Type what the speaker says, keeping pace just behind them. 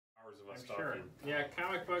books. Sure. Yeah,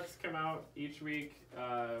 comic books come out each week.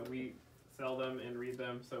 We sell them and read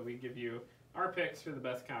them, so we give you our picks for the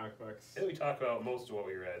best comic books. And we talk about most of what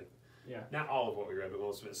we read. Yeah. Not all of what we read, but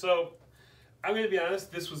most of it. So, I'm going to be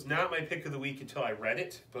honest, this was not my pick of the week until I read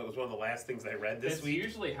it, but it was one of the last things I read this week. That's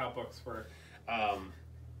usually how books work.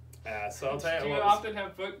 So I'll tell you. Do you often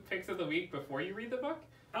have book picks of the week before you read the book?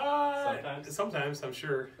 Sometimes, I'm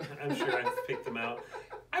sure I've picked them out.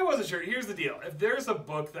 I wasn't sure. Here's the deal. If there's a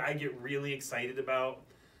book that I get really excited about,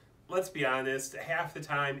 let's be honest, half the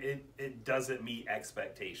time it doesn't meet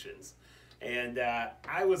expectations. And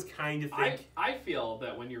I was kind of thinking... I feel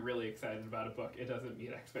that when you're really excited about a book, it doesn't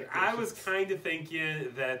meet expectations. I was kind of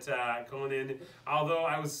thinking that Conan, although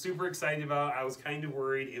I was super excited about it, I was kind of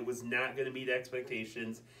worried it was not going to meet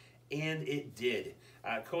expectations. And it did.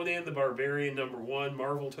 Conan the Barbarian, #1.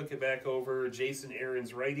 Marvel took it back over. Jason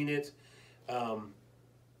Aaron's writing it.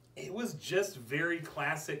 It was just very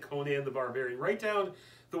classic Conan the Barbarian. Right down...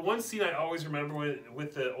 The one scene I always remember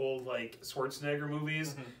with the old like Schwarzenegger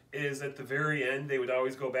movies is at the very end they would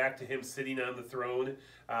always go back to him sitting on the throne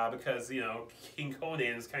because King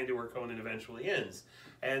Conan is kind of where Conan eventually ends.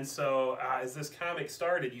 And so as this comic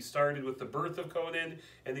started, you started with the birth of Conan,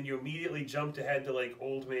 and then you immediately jumped ahead to like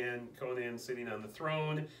old man Conan sitting on the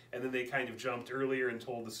throne, and then they kind of jumped earlier and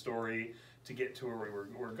told the story to get to where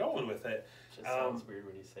we're going with it. Just sounds weird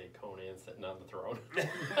when you say Conan sitting on the throne.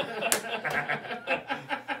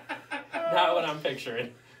 Not what I'm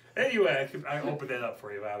picturing. Anyway, I opened that up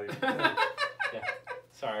for you, Bobby. Yeah.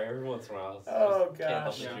 Sorry, every once in a while. Oh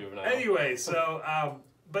gosh. Anyway, so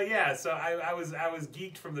but yeah, so I was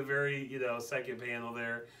geeked from the very second panel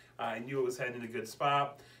there. I knew it was heading in a good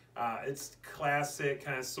spot. It's classic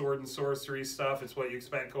kind of sword and sorcery stuff. It's what you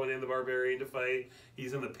expect Conan the Barbarian to fight.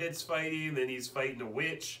 He's in the pits fighting, then he's fighting a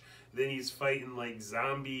witch, then he's fighting like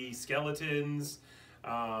zombie skeletons.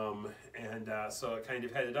 So it kind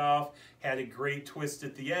of headed off, had a great twist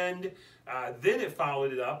at the end. Then it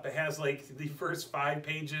followed it up. It has like the first 5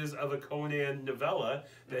 pages of a Conan novella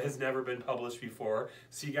that has never been published before.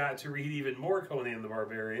 So you got to read even more Conan the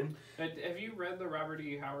Barbarian. Have you read the Robert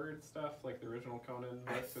E. Howard stuff, like the original Conan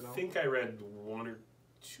books and all? I think I read 1 or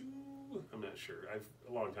 2. I'm not sure.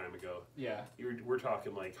 A long time ago. Yeah. We're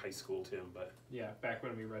talking like high school, Tim, but... Yeah, back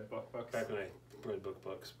when we read books. Back when I read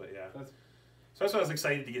books, but yeah. So that's why I was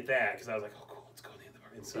excited to get that, because I was like, oh, cool, it's Conan the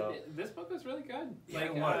Barbarian. So this book was really good. Yeah,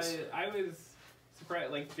 like, it was. I was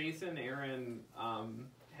surprised. Like, Jason Aaron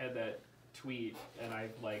had that tweet, and I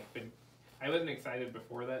wasn't excited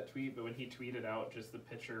before that tweet, but when he tweeted out just the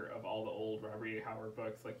picture of all the old Robert E. Howard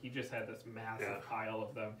books, like, he just had this massive pile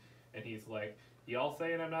of them, and he's like, y'all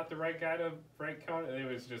saying I'm not the right guy to write Conan? And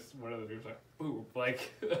it was just one of those dudes like, boom.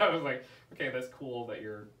 Like, I was like, okay, that's cool that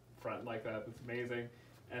you're front like that. That's amazing.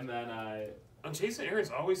 And then... And Jason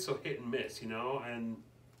Aaron's always so hit and miss, and...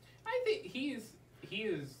 I think he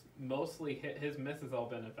is mostly hit. His miss has all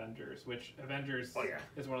been Avengers, which Avengers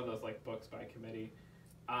is one of those, like, books by committee.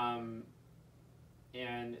 And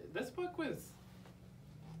this book was...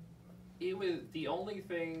 It was... The only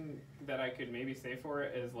thing that I could maybe say for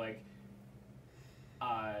it is, like...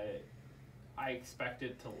 I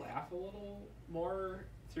expected to laugh a little more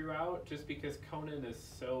throughout, just because Conan is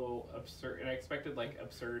so absurd, and I expected like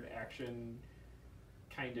absurd action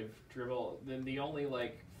kind of dribble. Then the only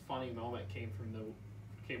like funny moment came from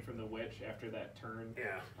the witch after that turn.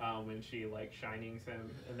 Yeah. When she like shinings him,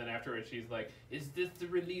 and then afterwards she's like, "Is this the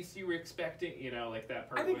release you were expecting?" Like that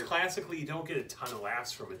part. I think classically you don't get a ton of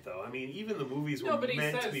laughs from it, though. I mean, even the movies were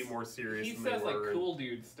meant to be more serious. He than says they were. like cool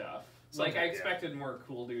dude stuff. Like I expected more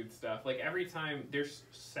cool dude stuff. Like every time there's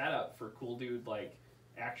setup for cool dude like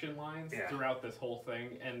action lines throughout this whole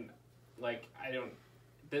thing, and like I don't.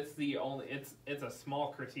 That's the only. It's a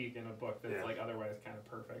small critique in a book that's like otherwise kind of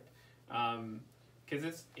perfect.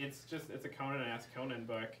 Because it's a Conan-esque Conan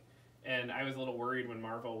book, and I was a little worried when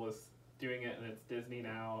Marvel was doing it, and it's Disney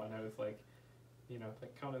now, and I was like,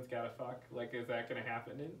 like Conan's gotta fuck. Like, is that gonna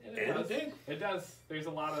happen? And it does. It does. There's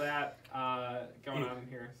a lot of that going on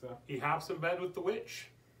here. So he hops in bed with the witch.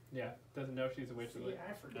 Yeah, doesn't know she's a witch. See,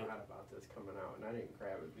 I forgot about this coming out, and I didn't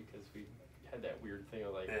grab it because we had that weird thing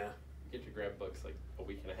of like, you get to grab books like a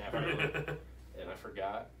week and a half ago, and I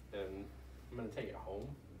forgot, and I'm gonna take it home.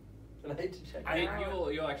 And I hate to check it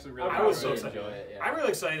out. You'll actually really I was so excited. Enjoy it, I'm really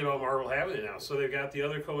excited about Marvel having it now. So they've got the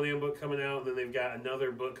other Conan book coming out, and then they've got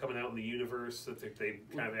another book coming out in the universe that they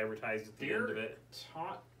kind of advertised at the end of it.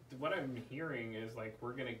 What I'm hearing is like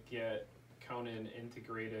we're gonna get Conan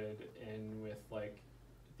integrated in with like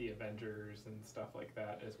the Avengers and stuff like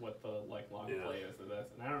that is what the like long play is of this,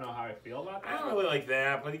 and I don't know how I feel about that. I don't really like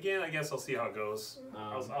that, but again, I guess I'll see how it goes.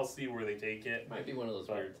 I'll see where they take it. Might be one of those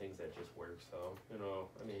weird things that just works, though. You know,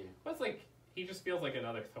 I mean, but it's like he just feels like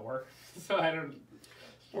another Thor, so I don't.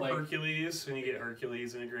 Or like, Hercules, when you get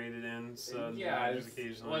Hercules integrated in, so yeah,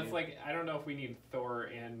 occasionally. Well, it's like I don't know if we need Thor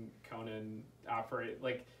and Conan operate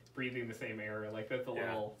like breathing the same air. Like that's a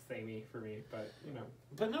little samey for me, but you know.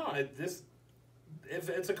 But no,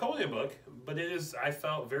 it's a Conan book, but it is. I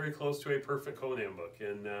felt very close to a perfect Conan book,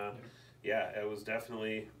 and it was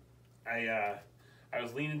definitely. I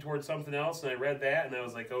was leaning towards something else, and I read that, and I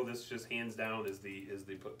was like, oh, this just hands down is the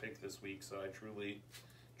pick this week. So I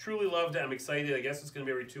truly loved it. I'm excited. I guess it's going to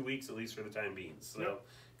be every 2 weeks at least for the time being. So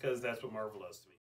because that's what Marvel does to me.